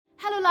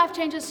Life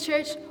Changers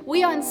Church,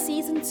 we are in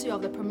season 2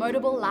 of the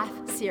Promotable Life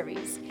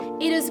series.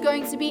 It is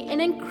going to be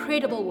an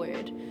incredible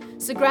word.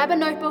 So grab a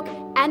notebook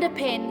and a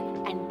pen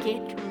and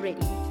get ready.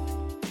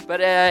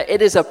 But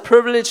it is a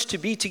privilege to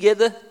be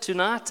together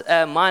tonight.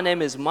 My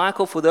name is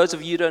Michael, for those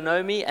of you who don't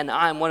know me, and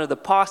I am one of the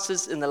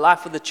pastors in the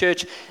life of the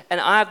church, and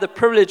I have the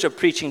privilege of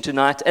preaching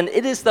tonight, and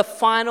it is the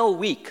final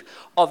week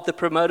of the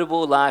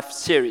Promotable Life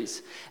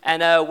series.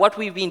 And what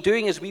we've been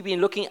doing is we've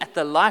been looking at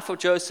the life of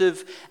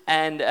Joseph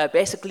and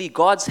basically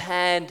God's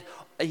hand,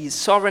 his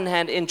sovereign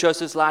hand in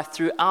Joseph's life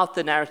throughout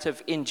the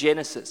narrative in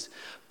Genesis.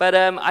 But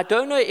I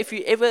don't know if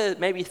you ever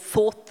maybe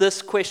thought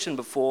this question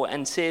before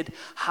and said,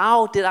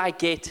 how did I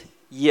get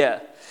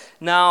here?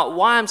 Now,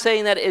 why I'm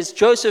saying that is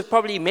Joseph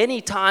probably many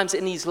times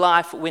in his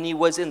life when he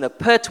was in the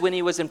pit, when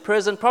he was in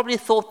prison, probably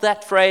thought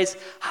that phrase,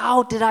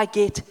 how did I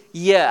get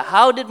here?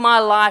 How did my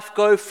life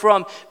go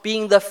from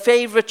being the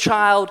favorite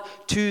child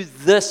to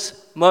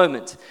this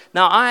moment?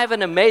 Now, I have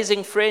an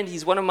amazing friend.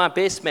 He's one of my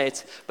best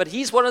mates, but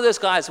he's one of those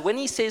guys, when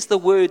he says the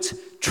words,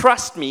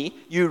 trust me,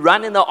 you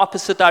run in the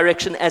opposite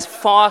direction as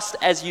fast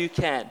as you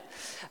can.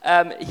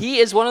 He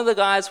is one of the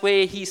guys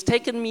where he's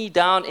taken me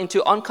down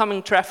into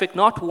oncoming traffic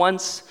not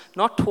once,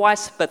 not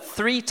twice, but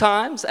 3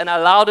 times, and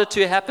allowed it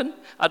to happen.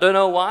 I don't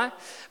know why.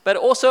 But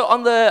also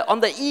on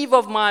the eve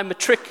of my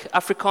matric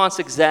Afrikaans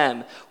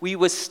exam, we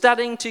were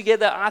studying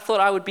together. I thought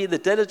I would be the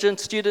diligent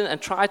student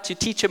and try to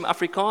teach him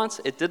Afrikaans.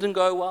 It didn't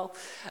go well.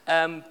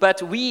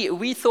 But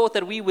we thought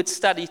that we would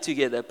study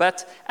together.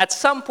 But at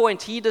some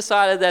point, he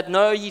decided that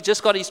no, he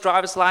just got his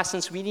driver's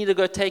license. We need to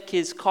go take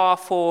his car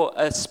for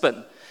a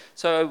spin.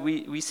 So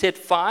we said,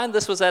 fine.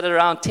 This was at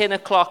around 10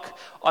 o'clock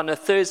on a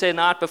Thursday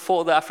night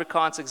before the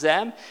Afrikaans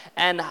exam.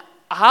 And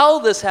how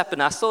this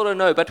happened, I still don't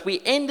know. But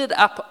we ended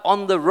up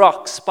on the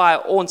rocks by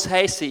Ons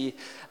Huisie,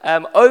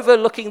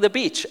 overlooking the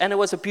beach. And it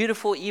was a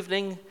beautiful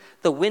evening.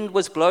 The wind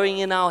was blowing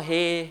in our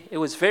hair. It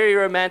was very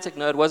romantic.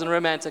 No, it wasn't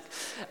romantic.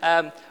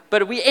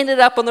 But we ended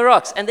up on the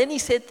rocks. And then he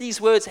said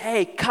these words,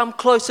 hey, come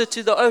closer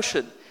to the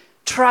ocean.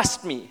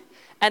 Trust me.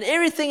 And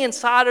everything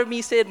inside of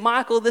me said,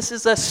 Michael, this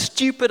is a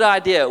stupid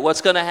idea,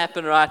 what's going to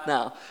happen right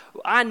now.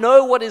 I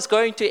know what is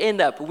going to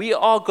end up. We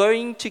are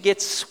going to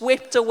get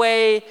swept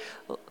away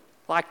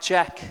like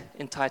Jack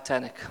in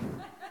Titanic.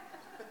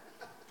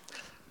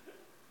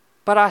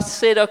 But I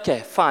said,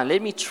 okay, fine,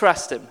 let me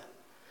trust him.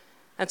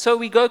 And so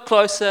we go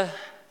closer.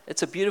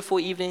 It's a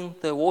beautiful evening.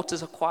 The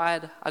waters are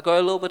quiet. I go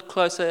a little bit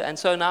closer. And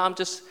so now I'm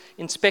just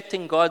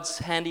inspecting God's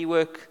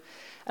handiwork.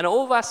 And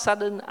all of a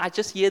sudden, I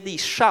just hear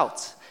these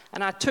shouts.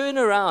 And I turn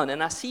around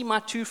and I see my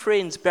 2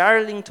 friends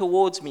barreling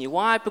towards me.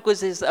 Why? Because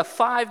there's a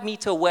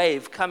 5-meter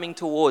wave coming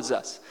towards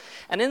us.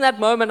 And in that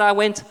moment I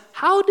went,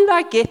 how did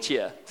I get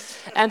here?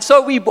 And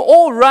so we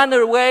all run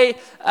away.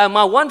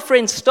 My one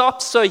friend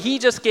stops, so he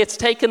just gets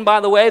taken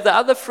by the wave. The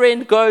other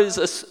friend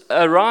goes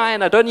awry,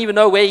 and I don't even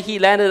know where he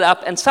landed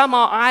up. And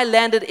somehow I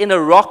landed in a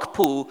rock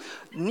pool,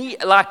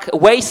 like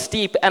waist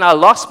deep, and I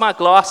lost my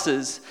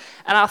glasses.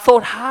 And I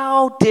thought,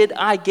 how did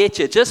I get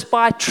here? Just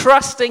by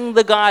trusting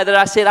the guy that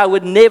I said I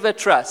would never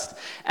trust.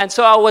 And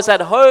so I was at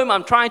home.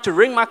 I'm trying to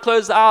wring my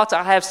clothes out.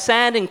 I have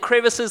sand in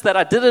crevices that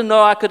I didn't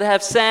know I could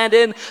have sand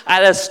in. I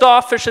had a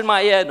starfish in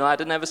my ear. No, I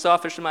didn't have a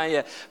starfish in my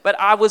ear. But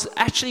I was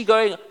actually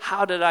going,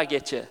 how did I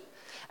get here?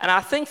 And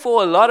I think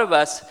for a lot of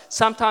us,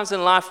 sometimes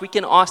in life, we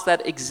can ask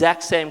that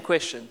exact same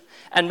question.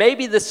 And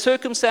maybe the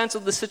circumstance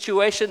of the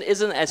situation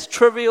isn't as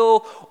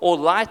trivial or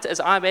light as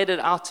I made it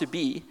out to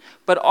be.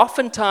 But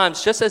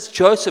oftentimes, just as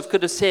Joseph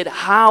could have said,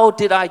 how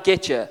did I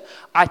get here?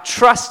 I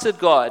trusted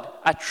God.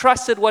 I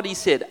trusted what he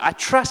said. I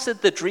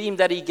trusted the dream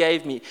that he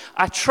gave me.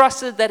 I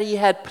trusted that he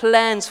had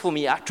plans for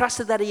me. I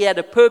trusted that he had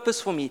a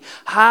purpose for me.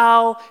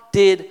 How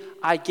did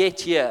I get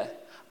here?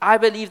 I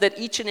believe that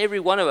each and every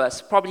one of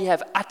us probably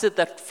have uttered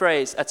that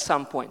phrase at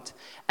some point.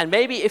 And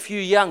maybe if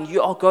you're young,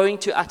 you are going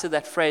to utter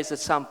that phrase at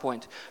some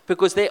point,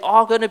 because there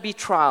are going to be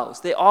trials,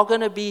 there are going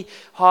to be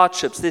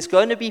hardships, there's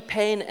going to be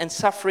pain and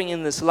suffering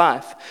in this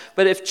life.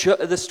 But if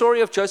the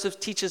story of Joseph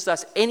teaches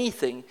us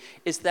anything,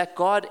 is that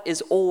God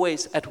is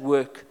always at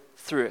work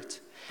through it.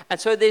 And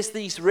so there's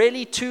these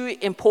really 2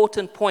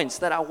 important points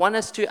that I want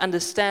us to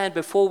understand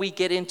before we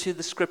get into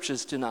the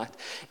scriptures tonight.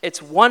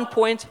 It's one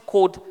point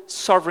called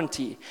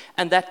sovereignty,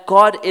 and that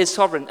God is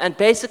sovereign. And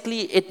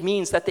basically it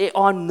means that there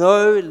are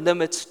no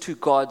limits to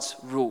God's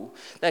rule.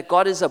 That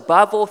God is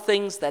above all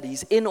things, that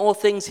he's in all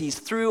things, he's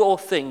through all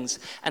things,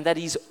 and that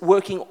he's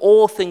working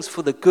all things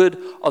for the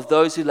good of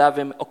those who love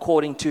him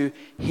according to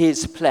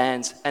his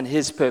plans and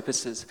his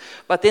purposes.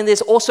 But then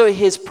there's also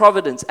his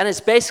providence, and it's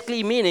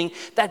basically meaning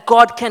that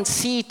God can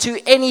see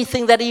to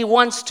anything that he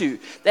wants to,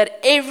 that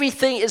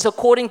everything is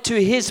according to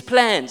his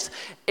plans.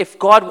 If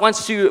God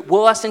wants to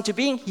will us into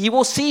being, he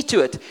will see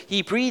to it.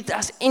 He breathed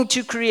us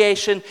into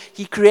creation.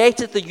 He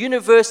created the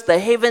universe, the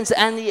heavens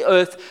and the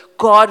earth.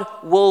 God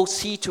will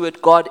see to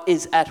it. God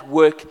is at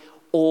work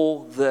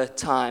all the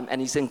time, and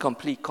he's in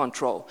complete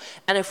control.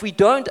 And if we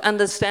don't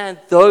understand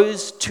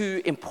those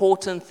two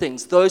important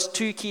things, those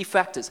two key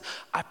factors,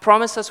 I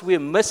promise us we're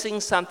missing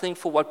something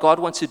for what God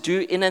wants to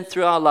do in and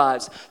through our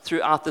lives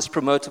throughout this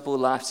Promotable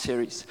Life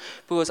series.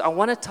 Because I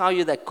want to tell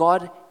you that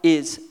God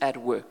is at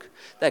work,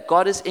 that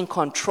God is in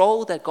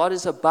control, that God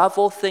is above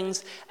all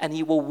things, and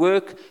he will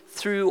work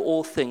through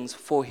all things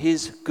for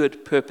his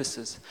good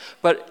purposes.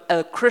 But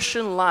a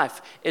Christian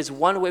life is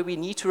one where we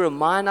need to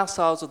remind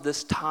ourselves of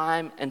this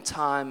time and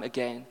time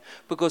again,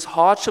 because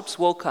hardships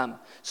will come,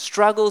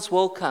 struggles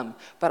will come,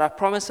 but I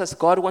promise us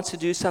God wants to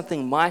do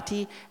something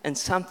mighty and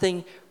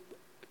something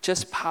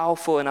just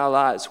powerful in our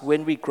lives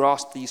when we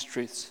grasp these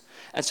truths.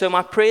 And so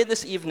my prayer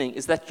this evening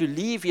is that you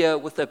leave here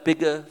with a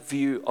bigger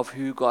view of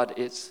who God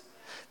is.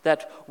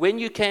 That when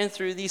you came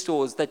through these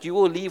doors, that you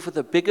will leave with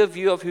a bigger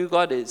view of who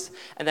God is,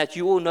 and that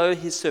you will know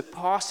his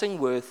surpassing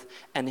worth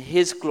and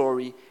his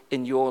glory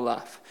in your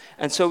life.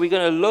 And so we're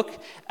going to look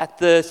at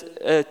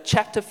the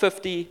chapter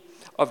 50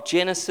 of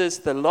Genesis,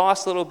 the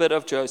last little bit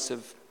of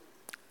Joseph.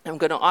 I'm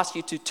going to ask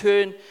you to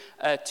turn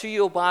to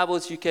your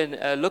Bibles. You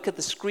can look at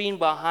the screen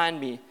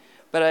behind me.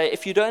 But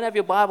if you don't have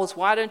your Bibles,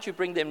 why don't you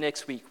bring them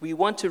next week? We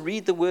want to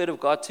read the Word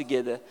of God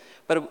together.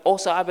 But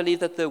also I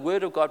believe that the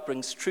Word of God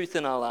brings truth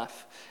in our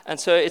life. And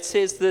so it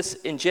says this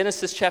in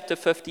Genesis chapter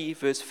 50,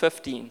 verse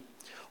 15.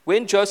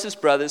 When Joseph's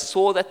brothers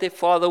saw that their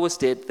father was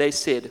dead, they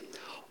said,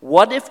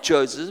 "What if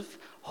Joseph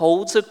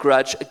holds a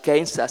grudge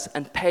against us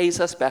and pays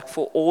us back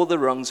for all the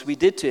wrongs we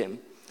did to him?"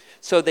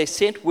 So they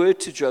sent word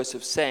to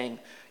Joseph, saying,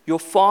 "Your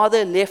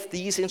father left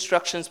these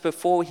instructions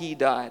before he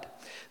died.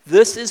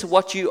 This is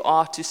what you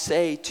are to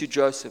say to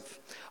Joseph.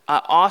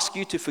 I ask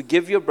you to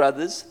forgive your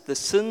brothers the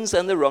sins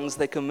and the wrongs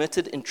they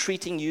committed in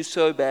treating you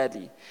so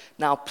badly.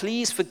 Now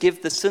please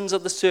forgive the sins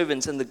of the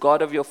servants and the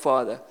God of your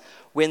father."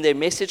 When their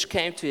message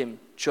came to him,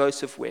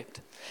 Joseph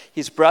wept.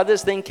 His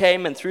brothers then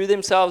came and threw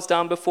themselves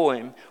down before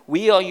him.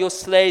 "We are your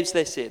slaves,"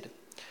 they said.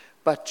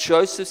 But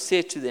Joseph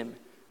said to them,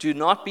 "Do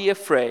not be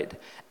afraid.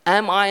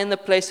 Am I in the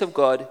place of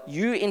God?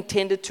 You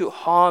intended to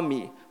harm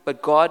me,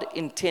 but God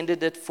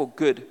intended it for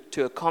good,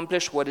 to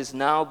accomplish what is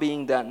now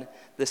being done,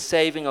 the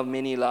saving of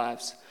many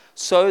lives.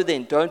 So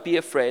then, don't be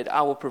afraid.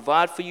 I will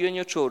provide for you and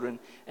your children."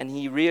 And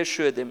he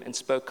reassured them and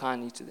spoke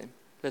kindly to them.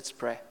 Let's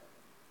pray.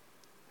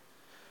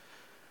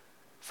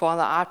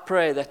 Father, I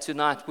pray that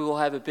tonight we will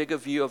have a bigger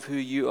view of who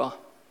you are.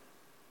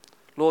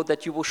 Lord,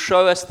 that you will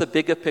show us the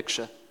bigger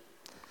picture,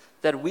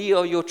 that we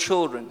are your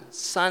children,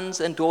 sons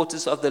and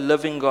daughters of the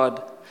living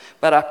God.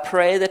 But I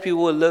pray that we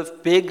will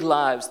live big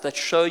lives that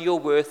show your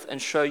worth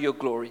and show your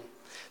glory.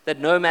 That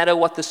no matter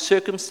what the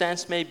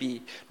circumstance may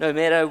be, no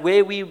matter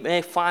where we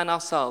may find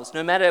ourselves,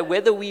 no matter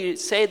whether we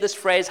say this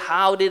phrase,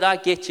 "How did I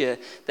get here?"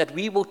 that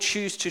we will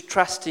choose to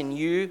trust in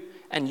you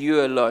and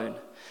you alone.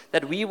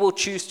 That we will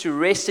choose to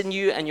rest in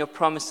you and your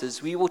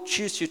promises. We will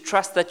choose to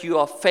trust that you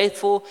are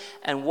faithful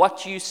and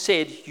what you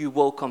said you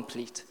will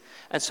complete.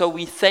 And so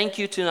we thank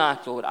you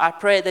tonight, Lord. I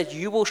pray that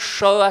you will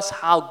show us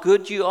how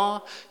good you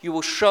are. You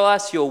will show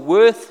us your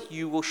worth.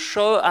 You will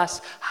show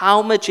us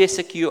how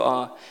majestic you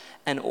are.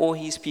 And all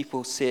his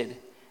people said,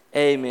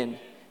 amen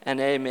and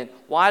amen.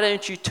 Why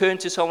don't you turn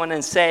to someone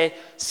and say,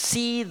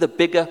 "See the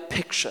bigger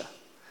picture"?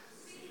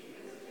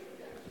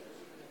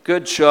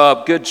 Good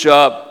job, good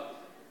job.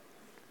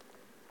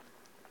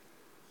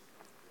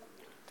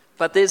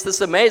 But there's this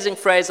amazing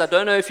phrase, I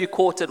don't know if you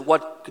caught it,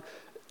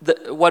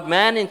 what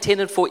man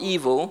intended for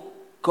evil,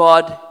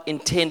 God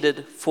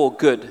intended for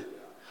good.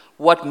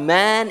 What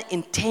man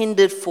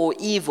intended for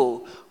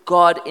evil,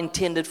 God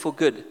intended for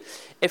good.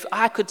 If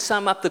I could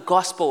sum up the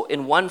gospel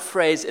in one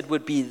phrase, it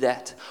would be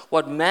that.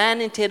 What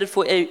man intended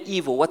for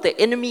evil, what the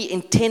enemy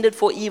intended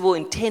for evil,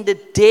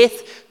 intended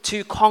death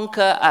to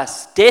conquer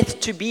us,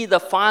 death to be the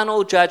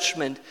final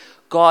judgment,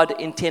 God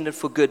intended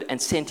for good and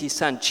sent his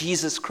son,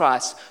 Jesus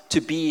Christ, to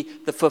be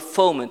the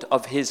fulfillment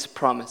of his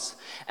promise.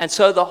 And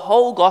so the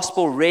whole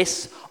gospel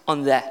rests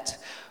on that.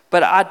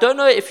 But I don't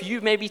know if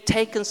you maybe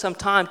taken some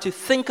time to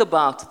think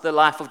about the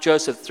life of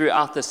Joseph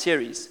throughout the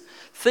series.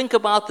 Think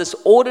about this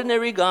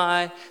ordinary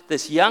guy,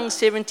 this young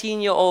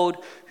 17-year-old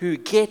who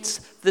gets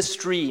this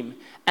dream.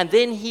 And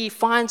then he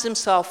finds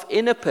himself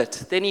in a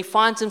pit. Then he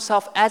finds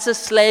himself as a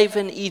slave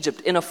in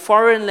Egypt, in a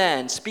foreign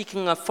land,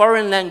 speaking a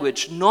foreign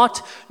language,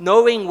 not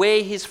knowing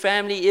where his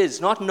family is,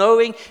 not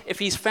knowing if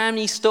his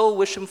family still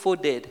wish him for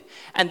dead.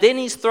 And then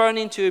he's thrown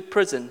into a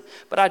prison.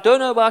 But I don't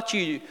know about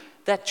you,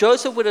 that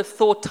Joseph would have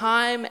thought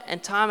time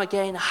and time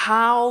again,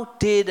 how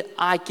did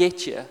I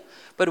get here?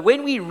 But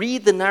when we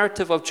read the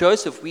narrative of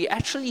Joseph, we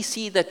actually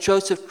see that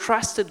Joseph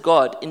trusted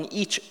God in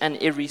each and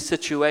every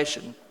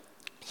situation.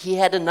 He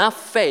had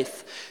enough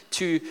faith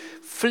to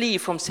flee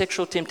from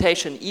sexual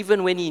temptation,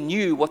 even when he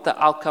knew what the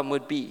outcome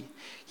would be.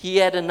 He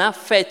had enough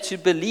faith to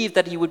believe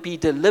that he would be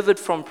delivered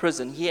from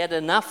prison. He had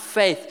enough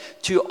faith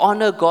to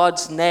honor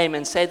God's name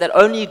and say that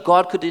only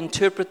God could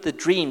interpret the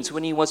dreams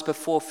when he was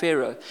before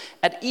Pharaoh.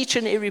 At each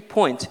and every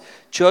point,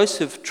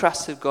 Joseph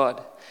trusted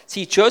God.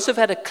 See, Joseph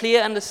had a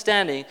clear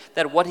understanding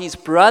that what his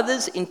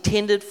brothers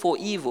intended for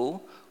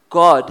evil,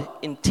 God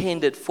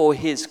intended for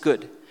his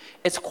good.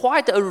 It's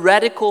quite a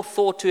radical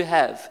thought to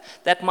have,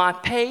 that my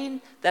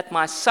pain, that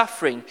my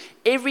suffering,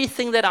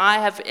 everything that I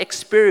have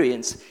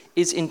experienced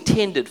is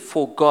intended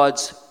for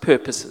God's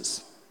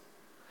purposes.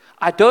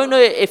 I don't know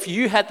if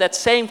you had that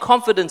same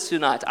confidence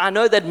tonight. I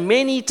know that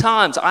many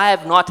times I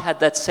have not had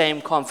that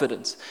same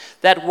confidence.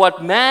 That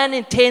what man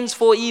intends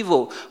for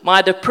evil,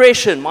 my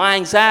depression, my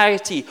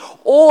anxiety,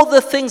 all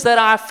the things that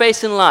I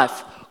face in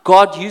life,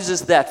 God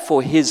uses that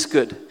for his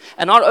good.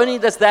 And not only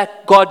does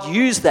that God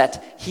use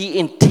that, he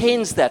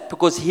intends that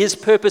because his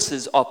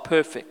purposes are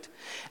perfect.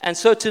 And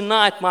so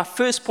tonight, my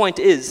first point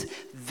is,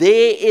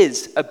 there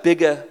is a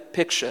bigger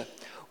picture.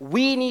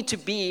 We need to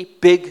be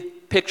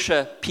big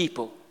picture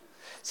people.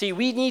 See,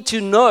 we need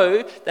to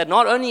know that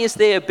not only is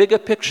there a bigger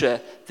picture,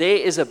 there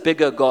is a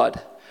bigger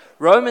God.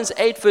 Romans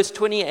 8 verse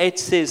 28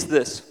 says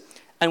this,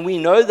 and we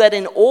know that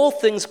in all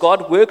things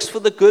God works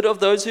for the good of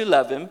those who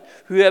love him,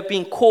 who have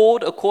been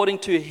called according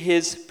to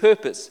his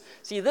purpose.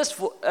 See,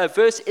 this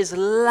verse is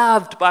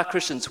loved by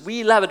Christians.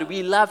 We love it.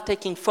 We love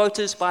taking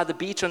photos by the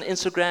beach on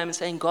Instagram and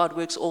saying, God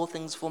works all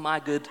things for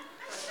my good.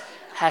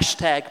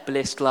 Hashtag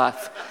blessed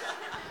life.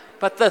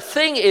 But the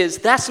thing is,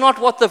 that's not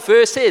what the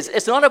verse is.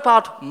 It's not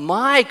about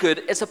my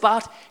good. It's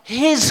about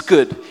his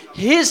good,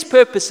 his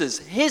purposes,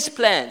 his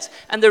plans.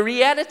 And the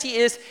reality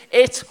is,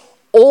 it's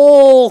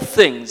all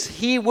things.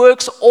 He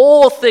works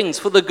all things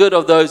for the good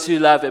of those who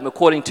love him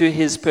according to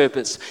his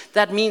purpose.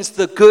 That means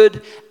the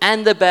good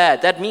and the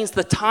bad. That means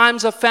the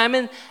times of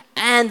famine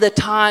and the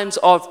times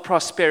of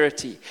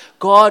prosperity.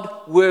 God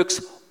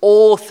works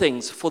all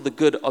things for the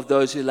good of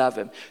those who love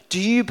him.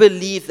 Do you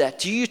believe that?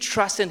 Do you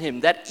trust in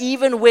him? That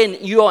even when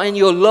you are in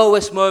your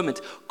lowest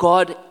moment,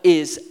 God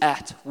is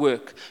at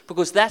work.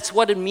 Because that's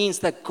what it means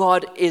that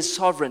God is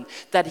sovereign.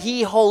 That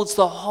he holds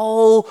the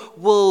whole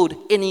world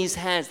in his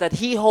hands. That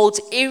he holds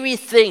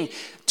everything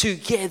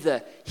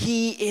together.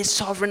 He is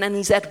sovereign and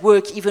he's at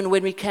work even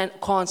when we can't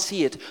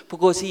see it.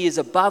 Because he is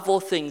above all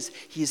things,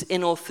 he's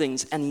in all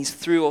things, and he's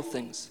through all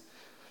things.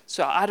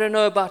 So I don't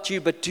know about you,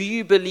 but do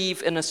you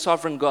believe in a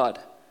sovereign God?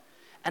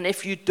 And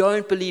if you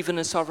don't believe in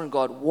a sovereign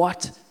God,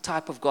 what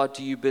type of God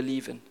do you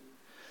believe in?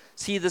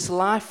 See, this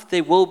life,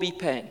 there will be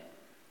pain.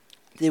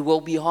 There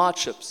will be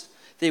hardships.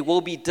 There will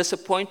be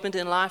disappointment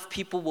in life.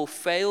 People will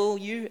fail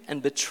you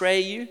and betray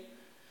you.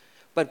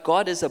 But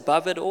God is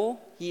above it all.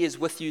 He is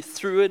with you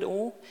through it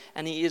all.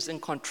 And he is in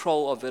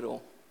control of it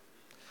all.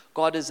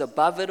 God is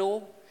above it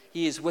all.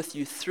 He is with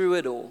you through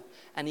it all.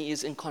 And he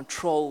is in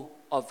control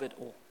of it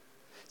all.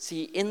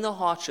 See, in the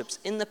hardships,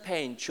 in the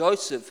pain,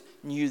 Joseph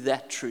knew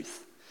that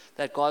truth.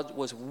 That God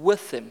was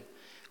with him,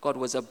 God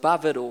was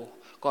above it all,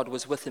 God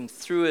was with him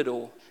through it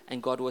all,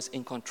 and God was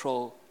in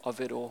control of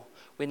it all.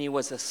 When he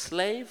was a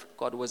slave,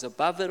 God was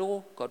above it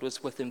all, God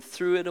was with him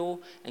through it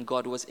all, and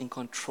God was in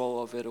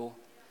control of it all.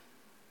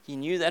 He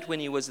knew that when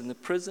he was in the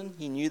prison,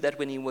 he knew that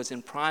when he was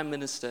in prime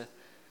minister,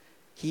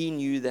 he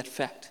knew that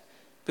fact.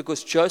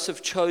 Because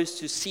Joseph chose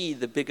to see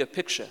the bigger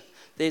picture.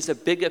 There's a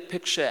bigger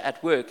picture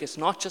at work. It's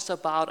not just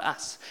about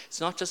us. It's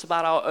not just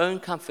about our own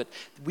comfort.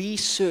 We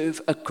serve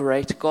a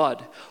great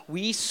God.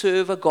 We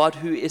serve a God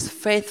who is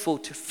faithful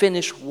to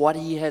finish what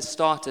he has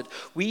started.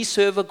 We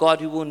serve a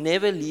God who will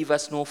never leave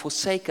us nor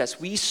forsake us.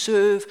 We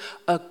serve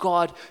a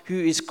God who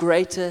is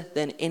greater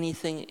than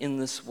anything in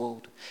this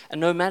world. And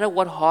no matter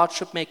what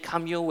hardship may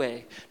come your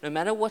way, no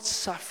matter what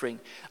suffering,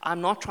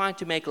 I'm not trying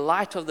to make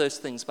light of those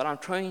things, but I'm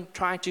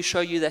trying to show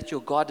you that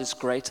your God is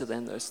greater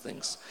than those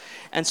things.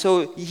 And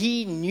so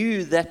he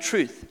knew that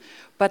truth.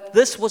 But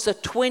this was a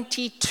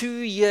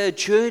 22-year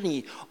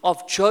journey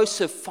of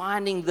Joseph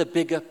finding the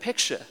bigger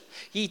picture.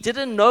 He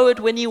didn't know it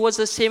when he was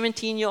a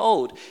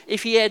 17-year-old.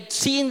 If he had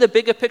seen the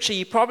bigger picture,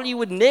 he probably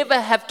would never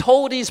have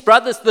told his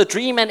brothers the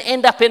dream and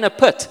end up in a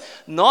pit.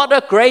 Not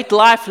a great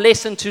life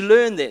lesson to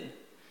learn then.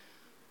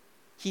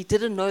 He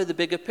didn't know the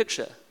bigger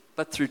picture,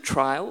 but through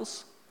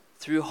trials,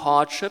 through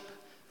hardship,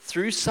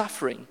 through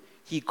suffering,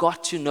 he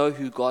got to know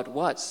who God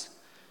was.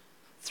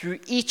 Through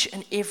each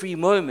and every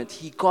moment,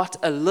 he got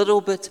a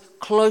little bit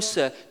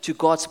closer to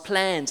God's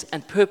plans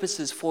and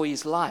purposes for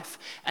his life.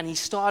 And he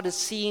started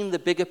seeing the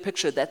bigger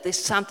picture, that there's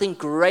something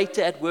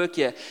greater at work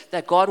here,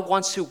 that God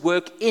wants to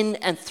work in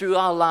and through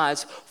our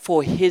lives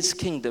for his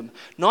kingdom.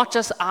 Not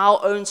just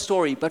our own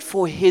story, but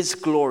for his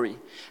glory.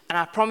 And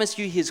I promise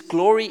you, his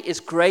glory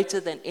is greater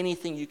than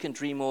anything you can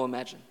dream or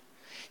imagine.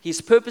 His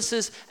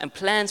purposes and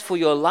plans for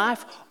your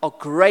life are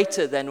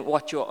greater than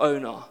what your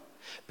own are.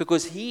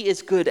 Because he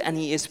is good and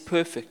he is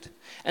perfect.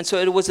 And so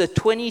it was a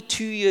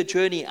 22-year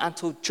journey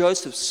until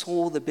Joseph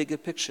saw the bigger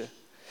picture.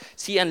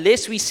 See,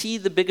 unless we see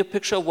the bigger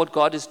picture of what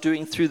God is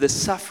doing through the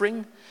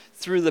suffering,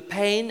 through the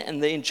pain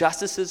and the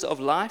injustices of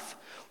life,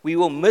 we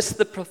will miss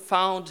the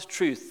profound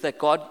truth that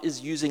God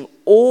is using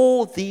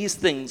all these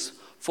things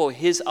for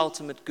his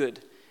ultimate good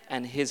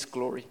and his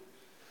glory.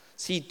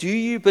 See, do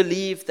you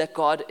believe that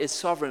God is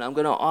sovereign? I'm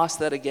going to ask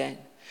that again.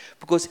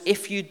 Because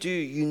if you do,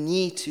 you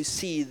need to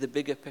see the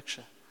bigger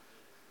picture.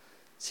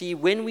 See,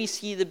 when we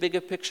see the bigger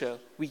picture,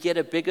 we get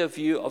a bigger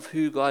view of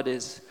who God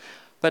is.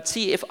 But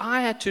see, if I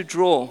had to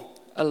draw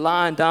a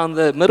line down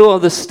the middle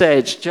of the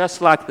stage,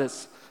 just like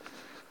this.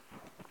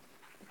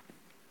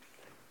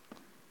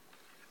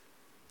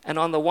 And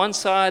on the one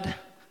side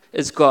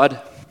is God.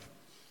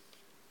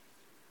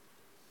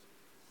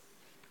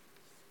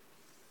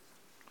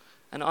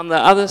 And on the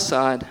other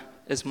side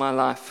is my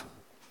life.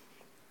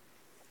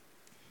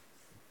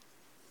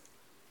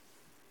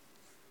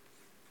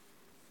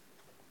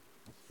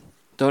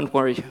 Don't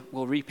worry,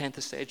 we'll repaint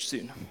the stage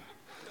soon.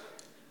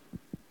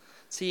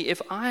 See,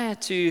 if I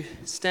had to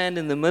stand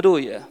in the middle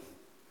here,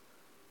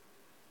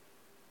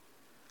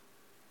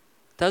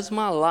 does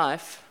my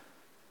life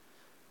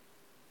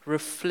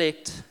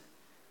reflect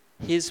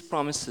His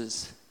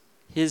promises,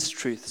 His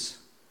truths?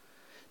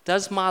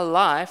 Does my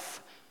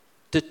life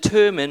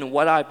determine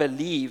what I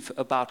believe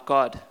about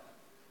God?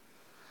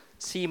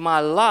 See,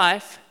 my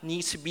life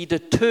needs to be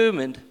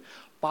determined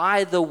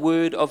by the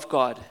Word of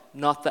God,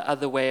 not the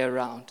other way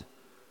around.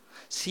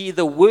 See,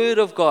 the Word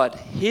of God,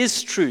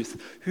 His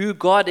truth, who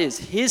God is,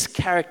 His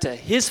character,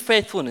 His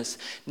faithfulness,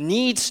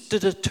 needs to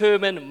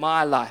determine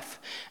my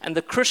life. And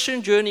the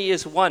Christian journey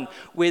is one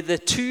where the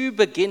two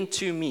begin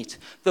to meet.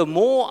 The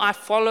more I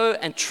follow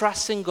and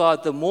trust in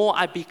God, the more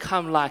I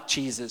become like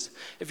Jesus.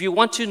 If you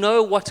want to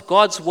know what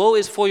God's will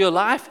is for your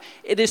life,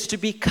 it is to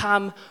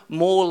become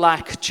more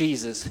like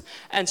Jesus.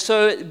 And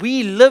so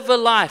we live a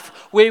life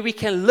where we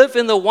can live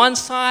in the one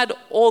side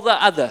or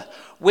the other.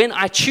 When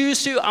I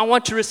choose to, I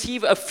want to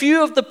receive a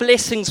few of the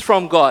blessings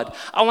from God.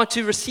 I want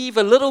to receive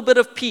a little bit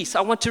of peace.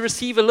 I want to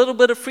receive a little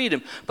bit of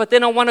freedom. But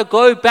then I want to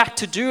go back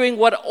to doing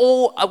what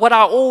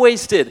I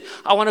always did.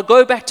 I want to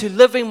go back to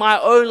living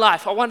my own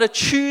life. I want to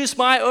choose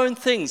my own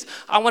things.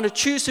 I want to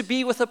choose to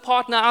be with a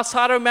partner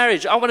outside of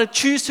marriage. I want to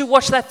choose to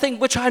watch that thing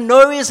which I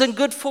know isn't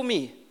good for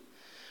me.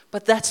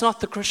 But that's not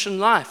the Christian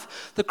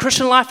life. The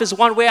Christian life is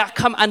one where I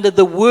come under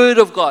the Word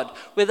of God,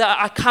 where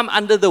I come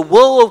under the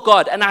will of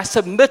God, and I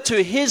submit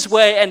to His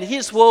way and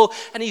His will,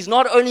 and He's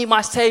not only my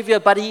Savior,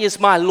 but He is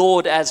my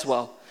Lord as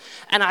well.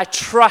 And I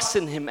trust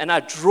in Him, and I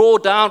draw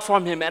down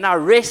from Him, and I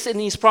rest in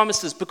His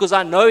promises because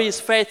I know He's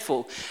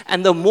faithful.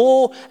 And the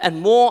more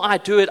and more I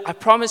do it, I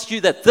promise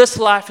you that this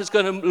life is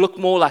going to look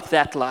more like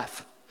that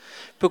life.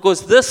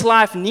 Because this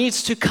life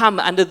needs to come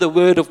under the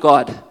Word of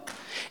God.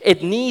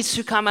 It needs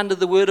to come under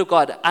the Word of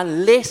God.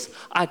 Unless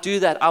I do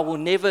that, I will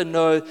never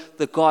know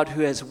the God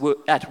who is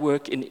at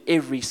work in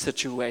every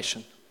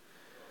situation.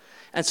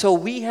 And so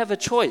we have a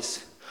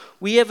choice.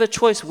 We have a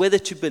choice whether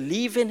to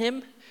believe in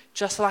Him,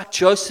 just like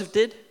Joseph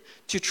did,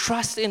 to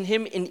trust in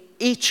Him in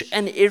each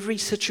and every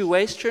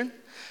situation,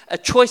 a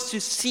choice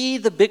to see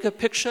the bigger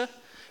picture,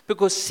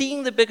 because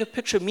seeing the bigger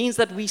picture means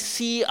that we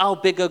see our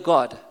bigger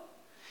God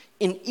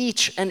in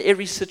each and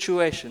every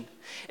situation.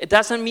 It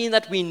doesn't mean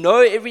that we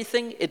know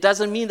everything. It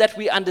doesn't mean that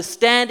we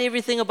understand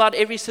everything about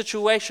every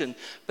situation.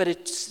 But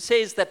it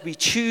says that we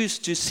choose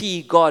to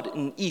see God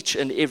in each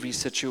and every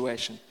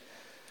situation.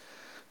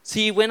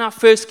 See, when I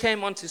first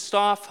came onto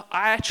staff,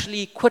 I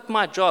actually quit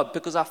my job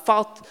because I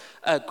felt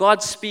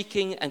God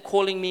speaking and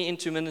calling me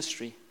into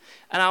ministry.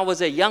 And I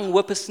was a young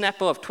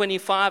whippersnapper of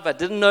 25. I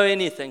didn't know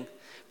anything.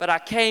 But I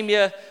came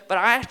here, but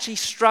I actually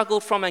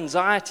struggled from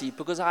anxiety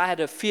because I had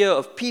a fear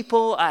of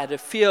people, I had a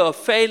fear of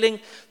failing.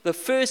 The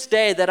first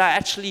day that I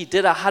actually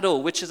did a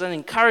huddle, which is an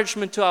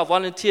encouragement to our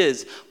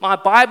volunteers, my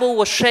Bible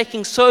was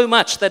shaking so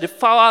much that it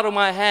fell out of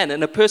my hand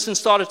and a person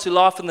started to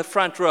laugh in the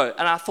front row.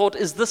 And I thought,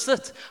 is this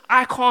it?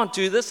 I can't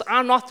do this.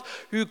 I'm not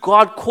who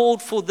God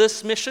called for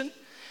this mission.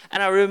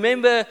 And I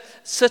remember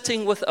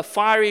sitting with a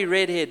fiery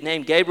redhead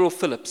named Gabriel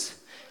Phillips.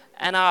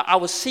 And I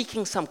was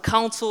seeking some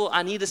counsel.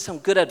 I needed some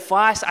good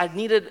advice. I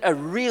needed a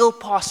real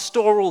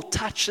pastoral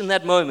touch in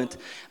that moment.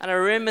 And I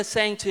remember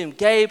saying to him,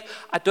 Gabe,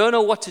 I don't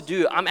know what to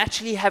do. I'm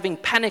actually having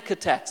panic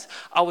attacks.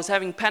 I was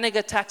having panic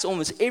attacks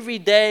almost every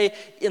day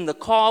in the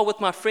car with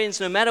my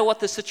friends. No matter what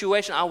the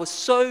situation, I was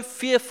so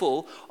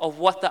fearful of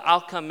what the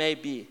outcome may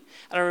be.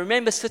 And I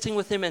remember sitting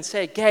with him and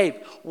saying, Gabe,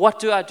 what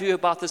do I do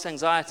about this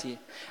anxiety?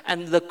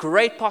 And the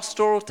great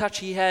pastoral touch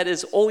he had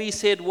is all he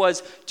said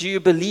was, do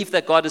you believe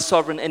that God is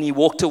sovereign? And he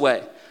walked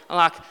away. I'm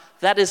like,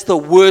 that is the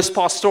worst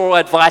pastoral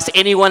advice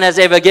anyone has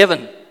ever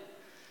given.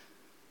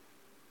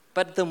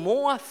 But the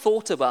more I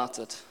thought about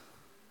it,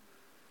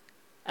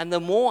 and the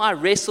more I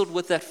wrestled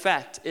with that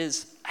fact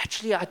is,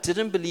 actually, I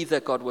didn't believe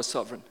that God was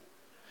sovereign.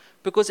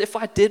 Because if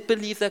I did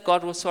believe that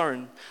God was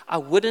sovereign, I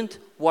wouldn't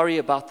worry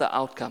about the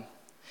outcome.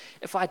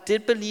 If I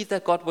did believe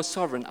that God was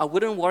sovereign, I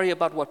wouldn't worry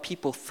about what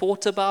people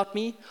thought about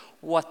me,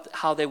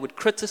 how they would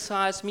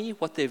criticize me,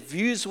 what their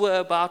views were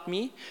about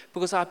me,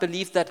 because I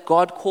believe that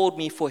God called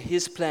me for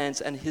His plans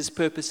and His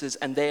purposes,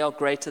 and they are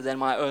greater than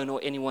my own or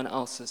anyone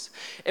else's.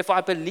 If I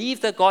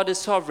believe that God is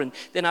sovereign,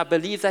 then I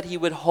believe that He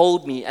would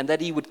hold me and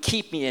that He would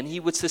keep me and He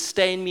would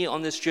sustain me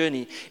on this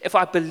journey. If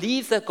I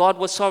believe that God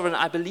was sovereign,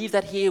 I believe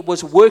that He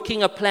was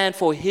working a plan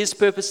for His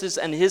purposes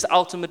and His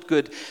ultimate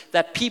good,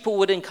 that people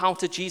would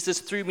encounter Jesus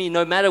through me,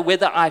 no matter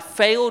whether I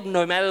failed,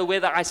 no matter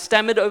whether I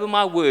stammered over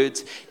my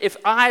words. If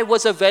I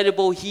was available,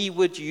 He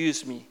would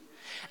use me.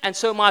 And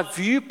so my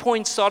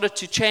viewpoint started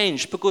to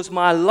change because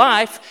my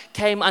life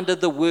came under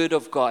the Word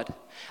of God.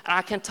 And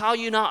I can tell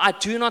you now, I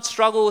do not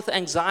struggle with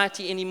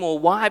anxiety anymore.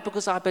 Why?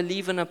 Because I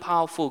believe in a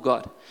powerful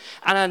God.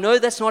 And I know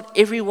that's not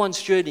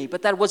everyone's journey,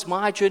 but that was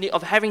my journey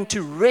of having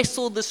to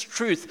wrestle this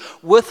truth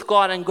with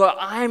God and go,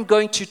 I am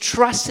going to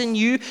trust in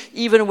you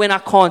even when I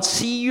can't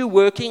see you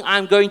working.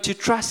 I'm going to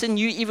trust in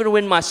you even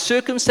when my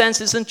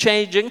circumstance isn't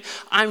changing.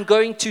 I'm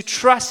going to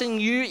trust in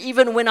you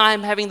even when I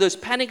am having those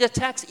panic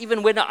attacks,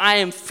 even when I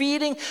am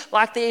feeling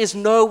like there is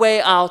no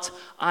way out.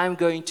 I'm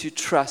going to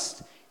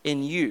trust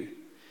in you.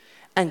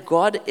 And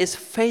God is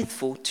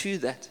faithful to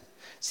that.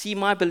 See,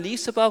 my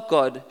beliefs about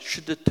God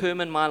should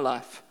determine my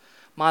life.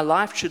 My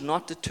life should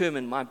not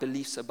determine my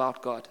beliefs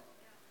about God.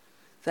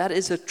 That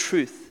is a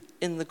truth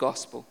in the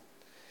gospel.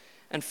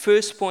 And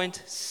first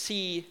point,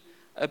 see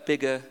a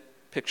bigger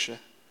picture.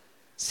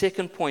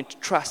 Second point,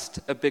 trust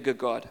a bigger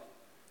God.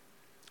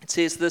 It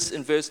says this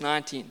in verse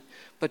 19.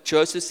 But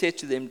Joseph said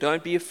to them,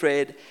 don't be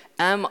afraid.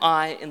 Am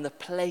I in the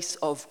place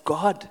of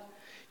God?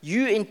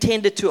 You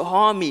intended to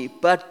harm me,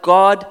 but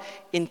God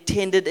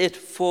intended it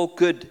for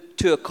good,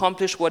 to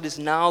accomplish what is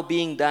now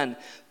being done,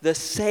 the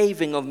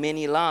saving of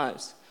many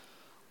lives.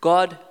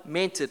 God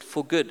meant it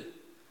for good.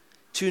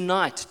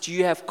 Tonight, do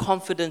you have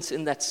confidence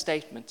in that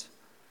statement?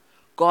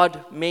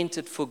 God meant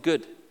it for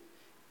good.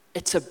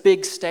 It's a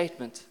big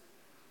statement.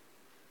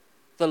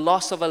 The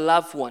loss of a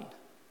loved one,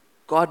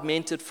 God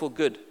meant it for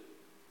good.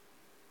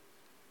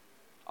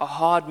 A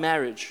hard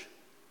marriage,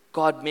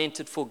 God meant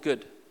it for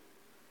good.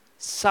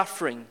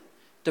 Suffering,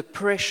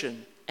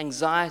 depression,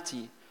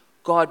 anxiety,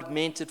 God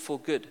meant it for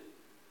good.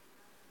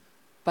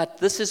 But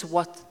this is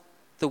what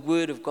the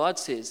Word of God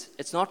says.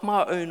 It's not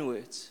my own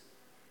words.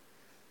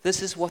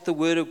 This is what the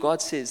Word of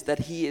God says, that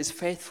He is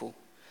faithful.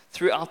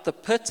 Throughout the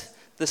pit,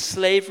 the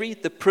slavery,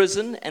 the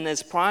prison, and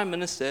as Prime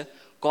Minister,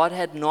 God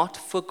had not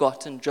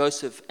forgotten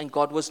Joseph, and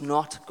God was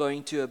not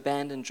going to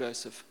abandon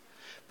Joseph.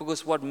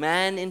 Because what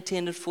man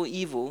intended for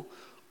evil,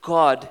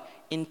 God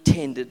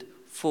intended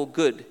for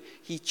good.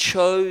 He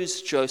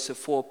chose Joseph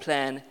for a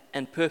plan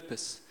and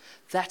purpose.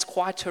 That's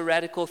quite a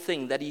radical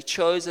thing, that he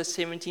chose a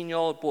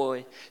 17-year-old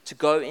boy to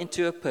go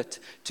into a pit,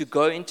 to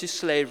go into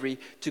slavery,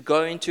 to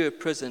go into a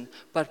prison.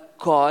 But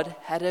God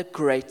had a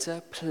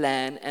greater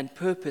plan and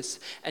purpose.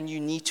 And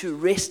you need to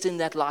rest in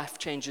that Life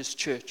Changes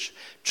Church.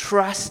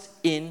 Trust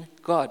in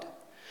God.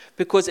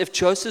 Because if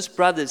Joseph's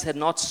brothers had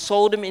not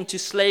sold him into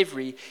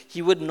slavery,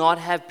 he would not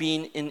have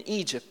been in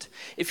Egypt.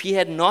 If he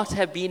had not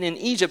have been in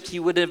Egypt, he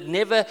would have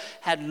never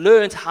had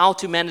learned how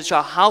to manage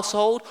a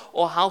household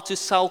or how to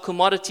sell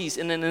commodities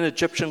in an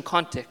Egyptian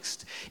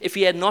context. If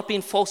he had not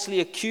been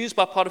falsely accused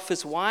by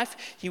Potiphar's wife,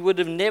 he would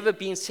have never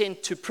been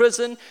sent to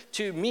prison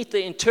to meet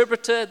the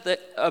interpreter,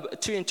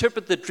 to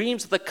interpret the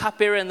dreams of the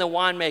cupbearer and the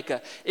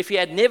winemaker. If he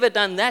had never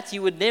done that, he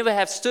would never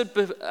have stood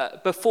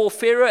before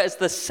Pharaoh as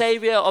the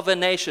savior of a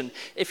nation.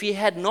 If he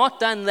had not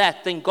done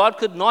that, then God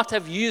could not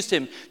have used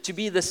him to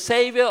be the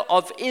savior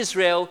of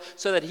Israel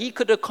so that he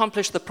could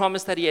accomplish the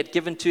promise that he had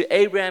given to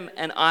Abraham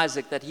and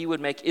Isaac, that he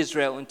would make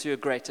Israel into a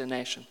greater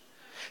nation.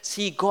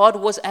 See, God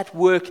was at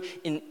work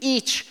in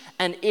each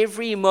and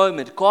every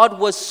moment. God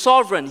was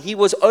sovereign. He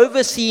was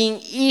overseeing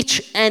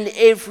each and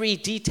every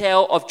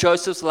detail of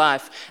Joseph's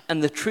life.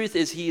 And the truth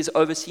is, he is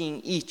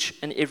overseeing each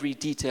and every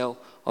detail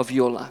of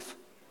your life.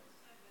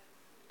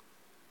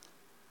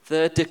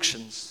 The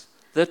addictions,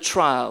 the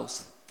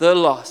trials, the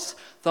loss,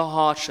 the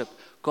hardship,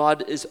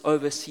 God is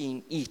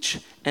overseeing each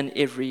and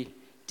every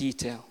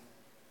detail.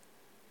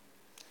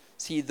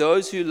 See,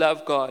 those who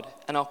love God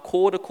and are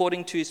called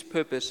according to His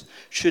purpose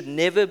should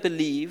never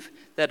believe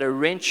that a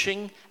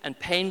wrenching and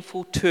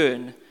painful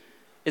turn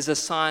is a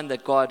sign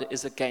that God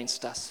is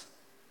against us.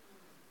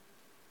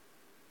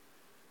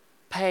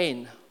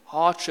 Pain,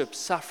 hardship,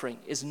 suffering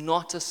is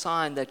not a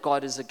sign that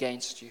God is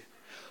against you.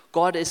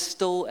 God is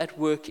still at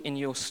work in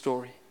your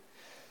story.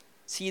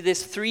 See,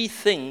 there's three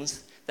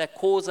things that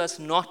cause us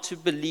not to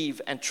believe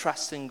and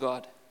trust in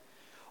God.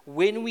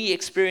 When we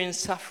experience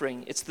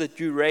suffering, it's the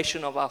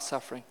duration of our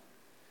suffering.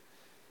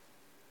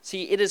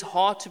 See, it is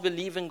hard to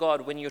believe in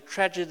God when your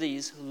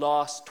tragedies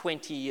last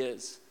 20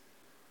 years.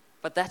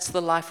 But that's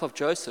the life of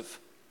Joseph.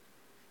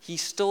 He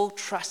still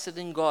trusted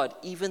in God,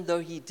 even though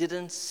he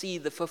didn't see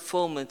the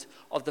fulfillment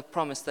of the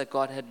promise that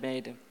God had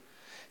made him.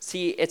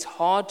 See, it's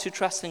hard to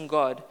trust in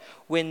God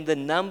when the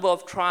number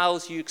of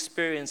trials you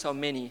experience are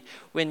many,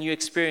 when you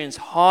experience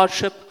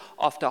hardship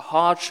after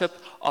hardship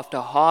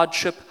after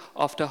hardship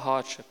after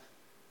hardship.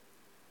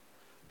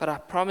 But I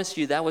promise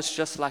you, that was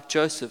just like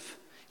Joseph.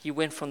 He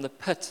went from the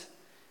pit,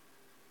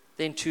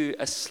 then to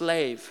a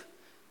slave,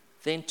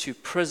 then to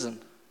prison.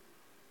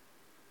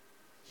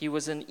 He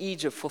was in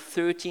Egypt for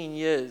 13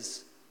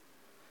 years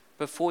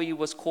before he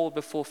was called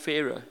before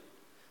Pharaoh.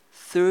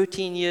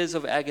 13 years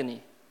of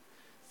agony.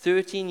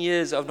 13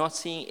 years of not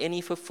seeing any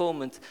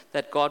fulfillment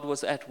that God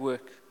was at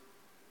work.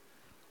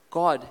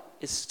 God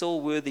is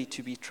still worthy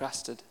to be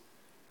trusted.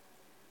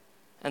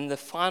 And the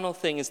final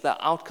thing is the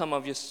outcome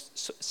of your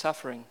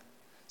suffering.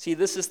 See,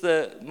 this is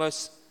the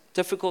most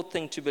difficult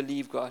thing to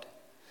believe, God.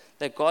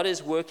 That God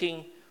is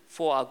working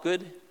for our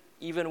good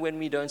even when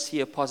we don't see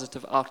a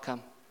positive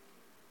outcome.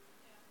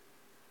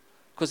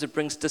 because it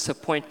brings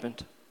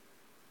disappointment.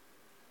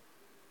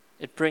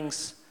 It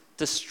brings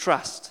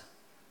distrust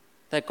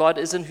that God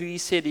isn't who He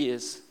said He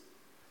is,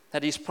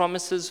 that His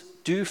promises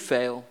do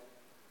fail,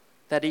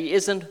 that He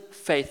isn't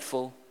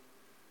faithful.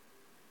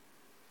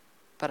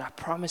 But I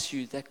promise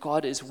you that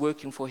God is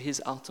working for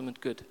His ultimate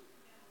good.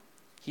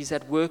 He's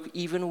at work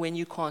even when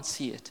you can't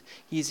see it.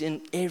 He's in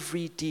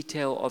every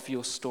detail of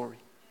your story.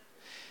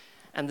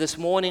 And this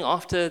morning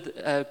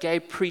after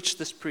Gabe preached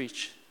this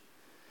preach,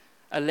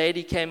 a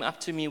lady came up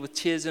to me with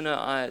tears in her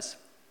eyes.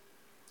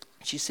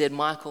 She said,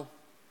 Michael,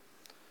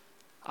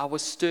 I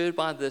was stirred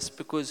by this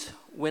because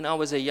when I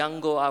was a young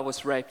girl, I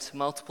was raped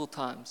multiple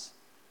times.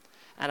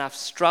 And I've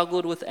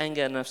struggled with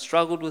anger and I've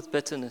struggled with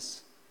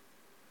bitterness.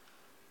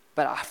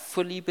 But I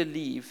fully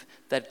believe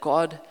that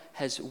God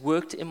has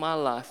worked in my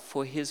life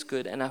for His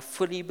good. And I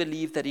fully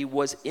believe that He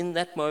was in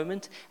that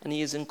moment and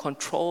He is in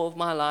control of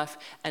my life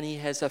and He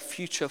has a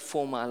future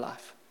for my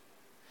life.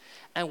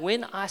 And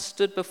when I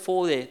stood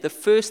before there, the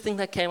first thing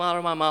that came out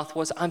of my mouth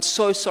was, I'm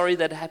so sorry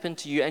that happened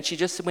to you. And she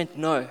just went,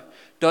 no,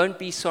 don't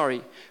be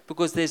sorry,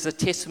 because there's a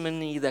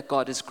testimony that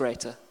God is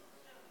greater.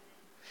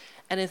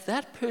 And if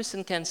that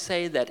person can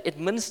say that, it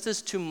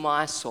ministers to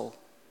my soul.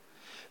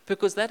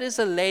 Because that is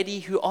a lady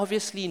who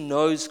obviously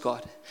knows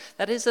God.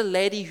 That is a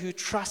lady who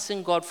trusts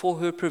in God for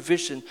her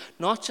provision,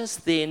 not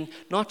just then,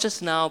 not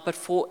just now, but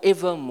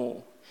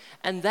forevermore.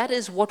 And that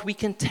is what we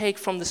can take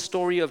from the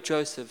story of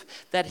Joseph,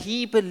 that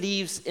he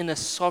believes in a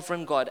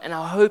sovereign God. And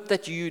I hope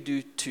that you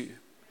do too.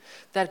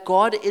 That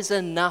God is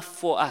enough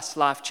for us,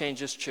 Life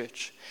Changers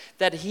Church.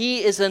 That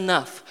He is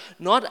enough,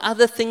 not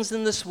other things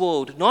in this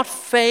world, not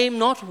fame,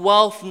 not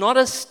wealth, not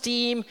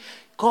esteem.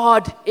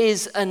 God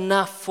is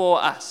enough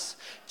for us.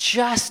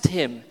 Just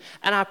Him.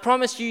 And I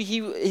promise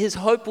you, His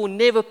hope will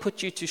never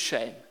put you to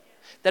shame.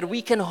 That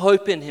we can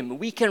hope in Him,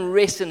 we can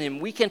rest in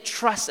Him, we can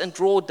trust and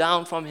draw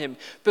down from Him,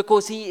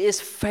 because He is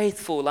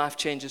faithful, Life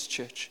Changers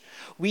Church.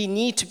 We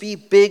need to be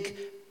big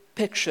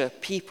picture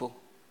people.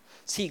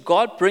 See,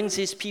 God brings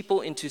His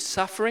people into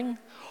suffering,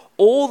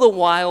 all the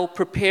while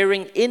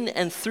preparing in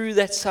and through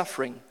that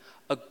suffering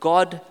a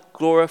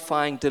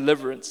God-glorifying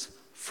deliverance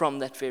from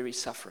that very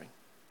suffering.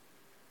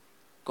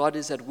 God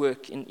is at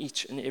work in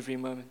each and every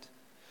moment.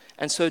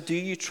 And so do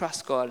you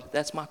trust God?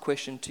 That's my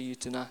question to you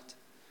tonight.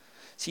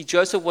 See,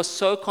 Joseph was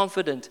so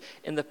confident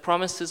in the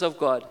promises of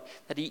God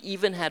that he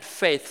even had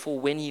faith for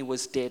when he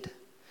was dead.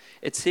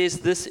 It says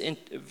this in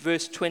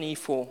verse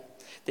 24.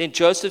 Then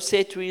Joseph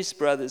said to his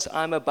brothers,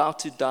 I'm about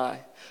to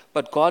die,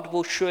 but God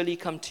will surely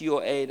come to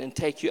your aid and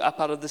take you up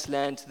out of this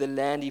land to the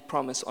land He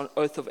promised on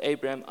oath of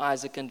Abraham,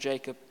 Isaac, and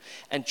Jacob.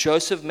 And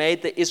Joseph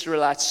made the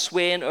Israelites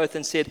swear an oath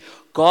and said,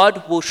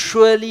 God will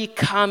surely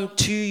come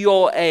to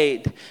your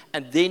aid,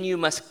 and then you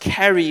must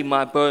carry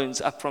my bones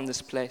up from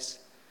this place.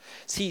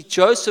 See,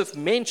 Joseph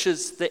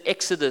mentions the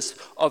exodus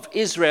of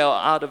Israel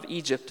out of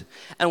Egypt.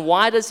 And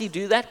why does he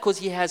do that? Because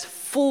he has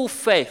full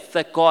faith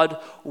that God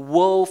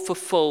will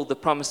fulfill the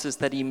promises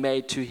that He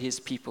made to His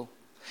people.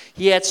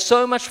 He had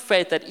so much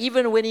faith that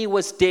even when he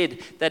was dead,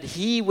 that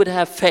he would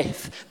have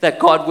faith that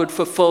God would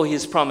fulfill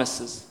His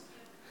promises.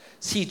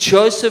 See,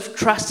 Joseph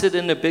trusted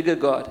in a bigger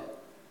God.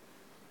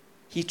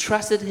 He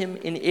trusted Him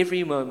in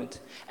every moment.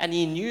 And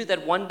he knew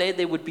that one day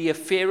there would be a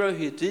Pharaoh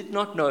who did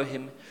not know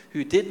him,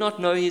 who did not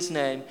know his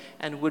name,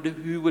 and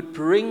who would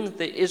bring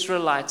the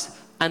Israelites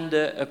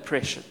under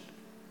oppression.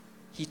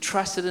 He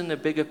trusted in a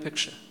bigger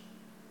picture.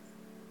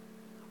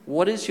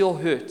 What is your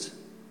hurt?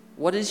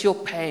 What is your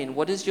pain?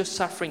 What is your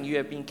suffering you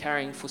have been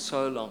carrying for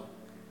so long?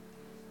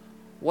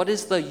 What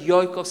is the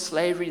yoke of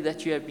slavery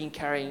that you have been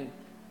carrying?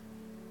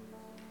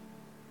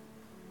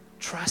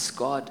 Trust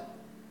God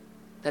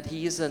that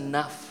He is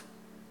enough,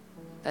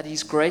 that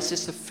His grace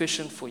is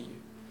sufficient for you,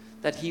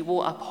 that He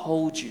will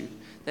uphold you,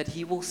 that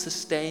He will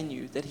sustain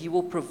you, that He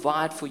will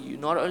provide for you,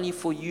 not only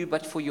for you,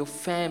 but for your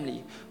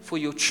family, for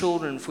your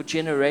children, for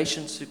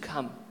generations to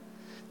come,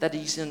 that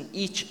He's in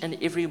each and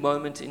every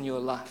moment in your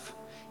life,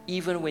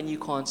 even when you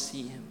can't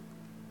see Him.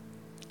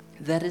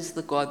 That is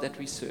the God that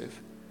we serve,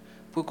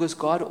 because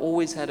God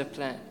always had a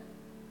plan.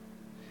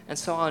 And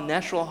so our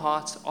natural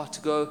hearts are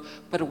to go,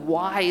 but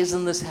why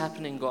isn't this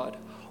happening, God?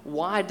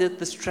 Why did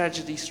this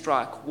tragedy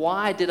strike?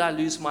 Why did I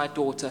lose my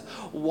daughter?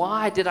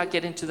 Why did I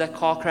get into that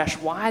car crash?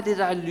 Why did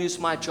I lose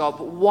my job?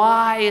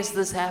 Why is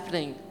this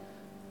happening?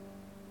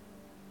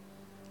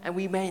 And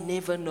we may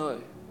never know.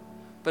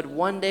 But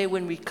one day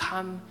when we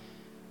come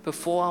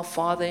before our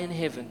Father in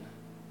heaven,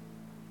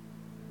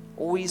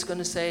 all He's going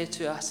to say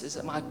to us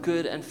is, my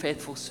good and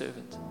faithful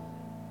servant,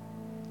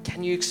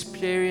 can you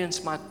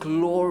experience my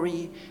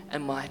glory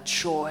and my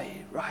joy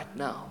right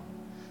now?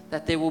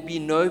 That there will be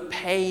no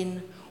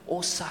pain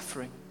or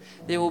suffering.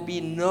 There will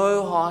be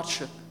no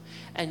hardship.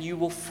 And you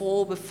will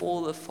fall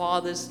before the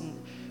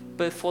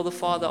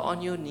Father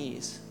on your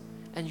knees.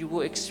 And you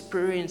will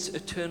experience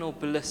eternal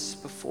bliss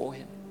before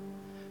Him.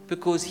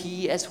 Because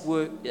He is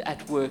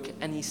at work,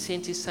 and He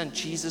sent His Son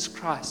Jesus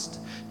Christ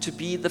to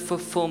be the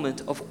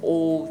fulfillment of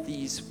all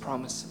these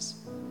promises.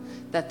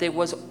 that there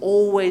was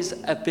always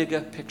a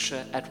bigger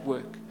picture at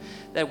work.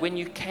 That when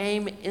you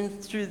came in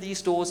through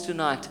these doors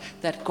tonight,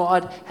 that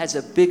God has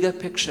a bigger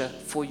picture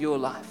for your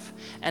life.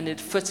 And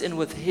it fits in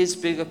with His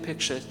bigger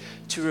picture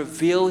to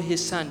reveal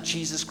His Son,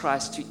 Jesus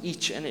Christ, to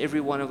each and every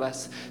one of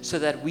us, so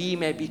that we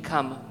may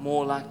become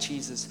more like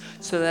Jesus,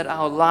 so that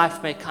our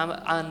life may come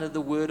under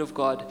the Word of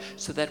God,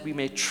 so that we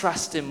may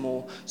trust Him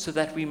more, so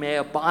that we may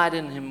abide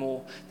in Him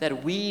more,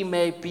 that we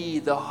may be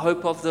the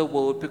hope of the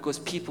world because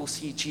people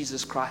see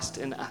Jesus Christ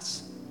in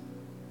us.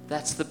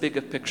 That's the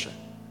bigger picture.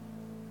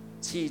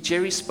 See,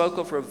 Jerry spoke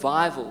of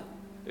revival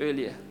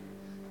earlier,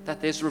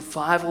 that there's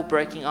revival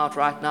breaking out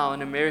right now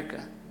in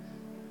America.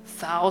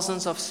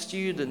 Thousands of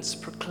students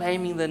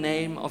proclaiming the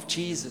name of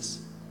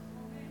Jesus.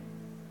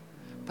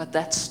 But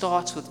that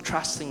starts with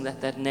trusting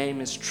that that name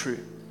is true.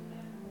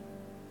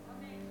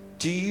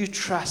 Do you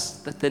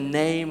trust that the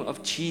name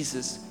of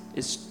Jesus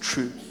is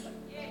true?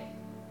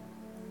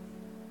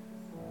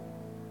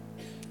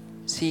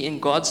 See, in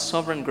God's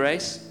sovereign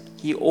grace,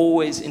 He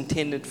always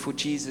intended for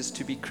Jesus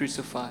to be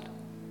crucified.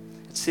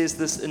 It says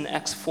this in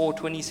Acts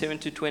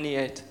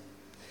 4:27-28.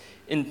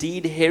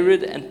 Indeed,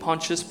 Herod and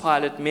Pontius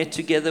Pilate met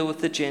together with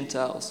the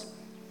Gentiles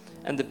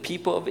and the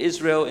people of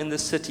Israel in the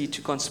city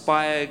to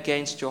conspire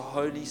against your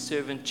holy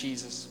servant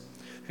Jesus,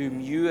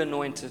 whom you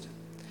anointed.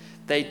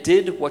 They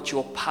did what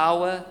your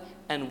power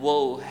and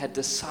will had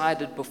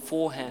decided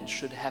beforehand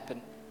should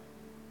happen.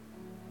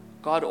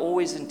 God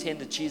always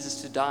intended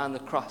Jesus to die on the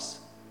cross.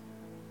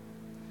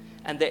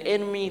 And the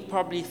enemy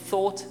probably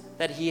thought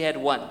that he had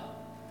won,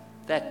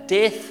 that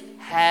death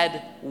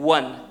had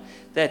won,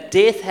 that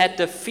death had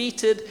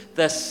defeated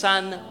the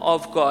Son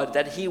of God,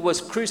 that He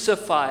was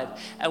crucified.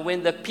 And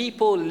when the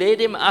people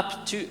led Him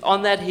up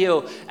on that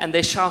hill and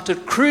they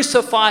shouted,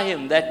 "Crucify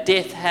Him," that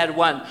death had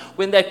won.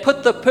 When they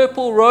put the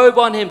purple robe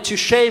on Him to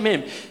shame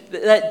Him,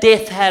 that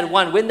death had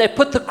won. When they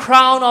put the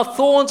crown of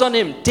thorns on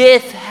Him,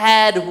 death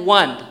had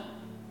won.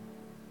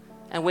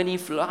 And when He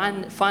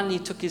finally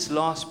took His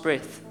last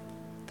breath,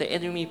 the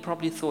enemy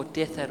probably thought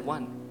death had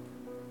won.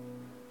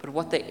 But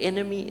what the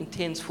enemy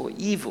intends for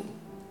evil,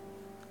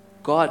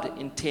 God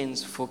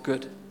intends for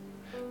good.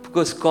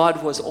 Because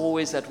God was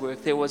always at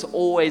work. There was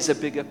always a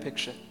bigger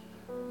picture.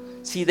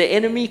 See, the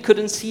enemy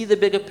couldn't see the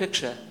bigger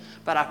picture,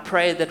 but I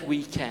pray that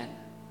we can.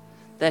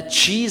 That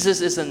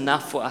Jesus is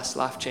enough for us,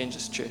 Life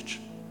Changers Church.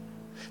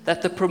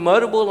 That the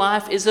promotable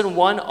life isn't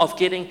one of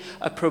getting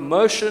a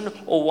promotion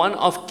or one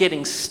of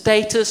getting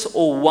status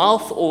or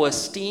wealth or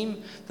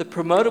esteem. The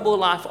promotable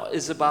life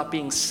is about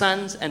being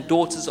sons and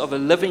daughters of a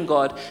living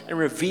God and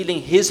revealing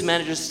His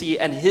majesty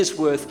and His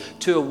worth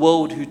to a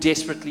world who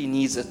desperately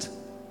needs it.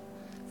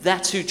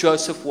 That's who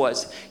Joseph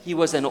was. He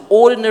was an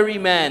ordinary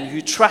man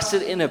who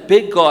trusted in a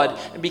big God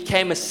and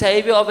became a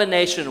savior of a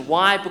nation.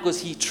 Why? Because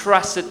he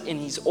trusted in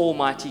his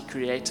almighty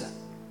Creator.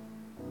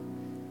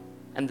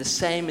 And the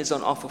same is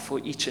on offer for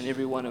each and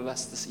every one of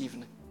us this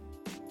evening.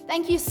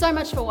 Thank you so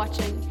much for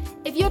watching.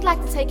 If you'd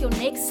like to take your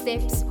next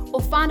steps or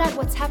find out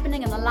what's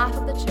happening in the life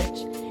of the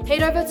church,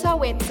 head over to our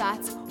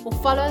website or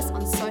follow us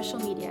on social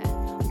media.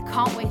 We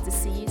can't wait to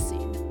see you soon.